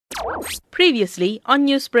Previously on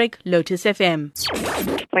Newsbreak, Lotus FM.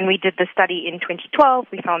 When we did the study in 2012,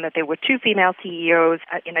 we found that there were 2 female CEOs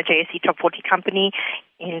in a JSE top 40 company.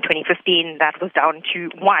 In 2015, that was down to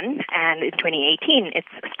 1, and in 2018, it's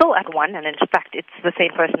still at 1, and in fact, it's the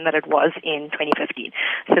same person that it was in 2015.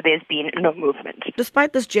 So there's been no movement.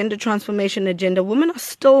 Despite this gender transformation agenda, women are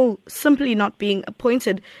still simply not being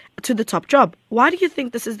appointed to the top job. Why do you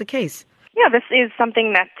think this is the case? Yeah, this is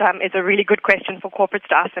something that is a really good question for corporates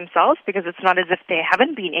to ask themselves, because it's not as if there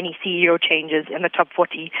haven't been any CEO changes in the top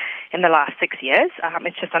 40 in the last 6 years.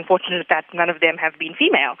 It's just unfortunate that none of them have been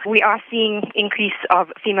female. We are seeing increase of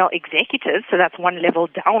female executives, so that's one level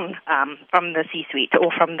down from the C-suite or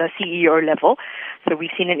from the CEO level. So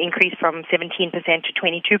we've seen an increase from 17% to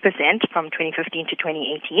 22% from 2015 to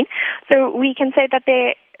 2018. So we can say that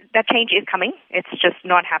that change is coming. It's just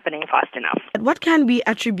not happening fast enough. What can we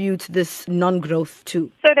attribute this non-growth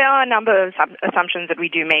to? So there are a number of assumptions that we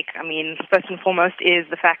do make. I mean, first and foremost is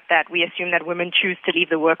the fact that we assume that women choose to leave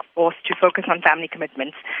the workforce to focus on family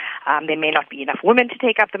commitments. There may not be enough women to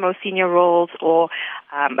take up the most senior roles, or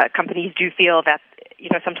companies do feel that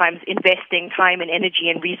sometimes investing time and energy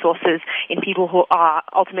and resources in people who are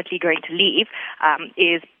ultimately going to leave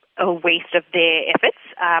is a waste of their efforts.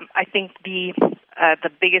 I think the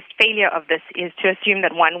biggest failure of this is to assume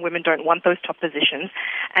that, 1, women don't want those top positions,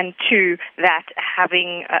 and 2, that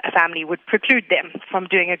having a family would preclude them from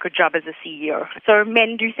doing a good job as a CEO. So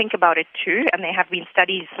men do think about it too, and there have been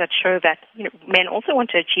studies that show that men also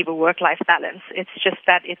want to achieve a work-life balance. It's just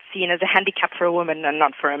that it's seen as a handicap for a woman and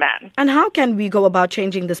not for a man. And how can we go about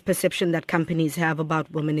changing this perception that companies have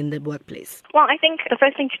about women in the workplace? Well, I think the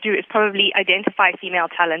first thing to do is probably identify female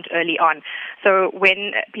talent early on. So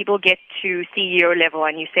when people get to CEO level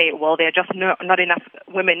and you say, well, there are just not enough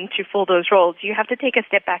women to fill those roles, you have to take a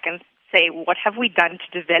step back and say, what have we done to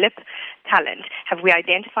develop talent? Have we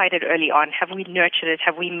identified it early on? Have we nurtured it?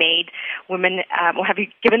 Have we made women, or have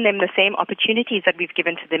we given them the same opportunities that we've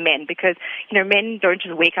given to the men? Because, men don't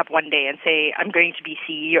just wake up one day and say, I'm going to be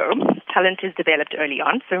CEO. Talent is developed early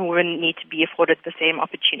on, so women need to be afforded the same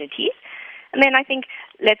opportunities. And then I think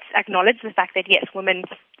let's acknowledge the fact that, yes, women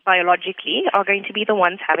biologically are going to be the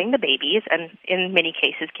ones having the babies and in many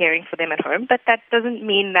cases caring for them at home, but that doesn't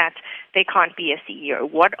mean that they can't be a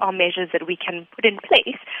CEO. What are measures that we can put in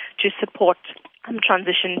place to support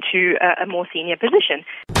transition to a more senior position?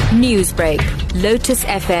 Newsbreak, Lotus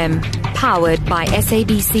FM, powered by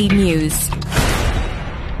SABC News.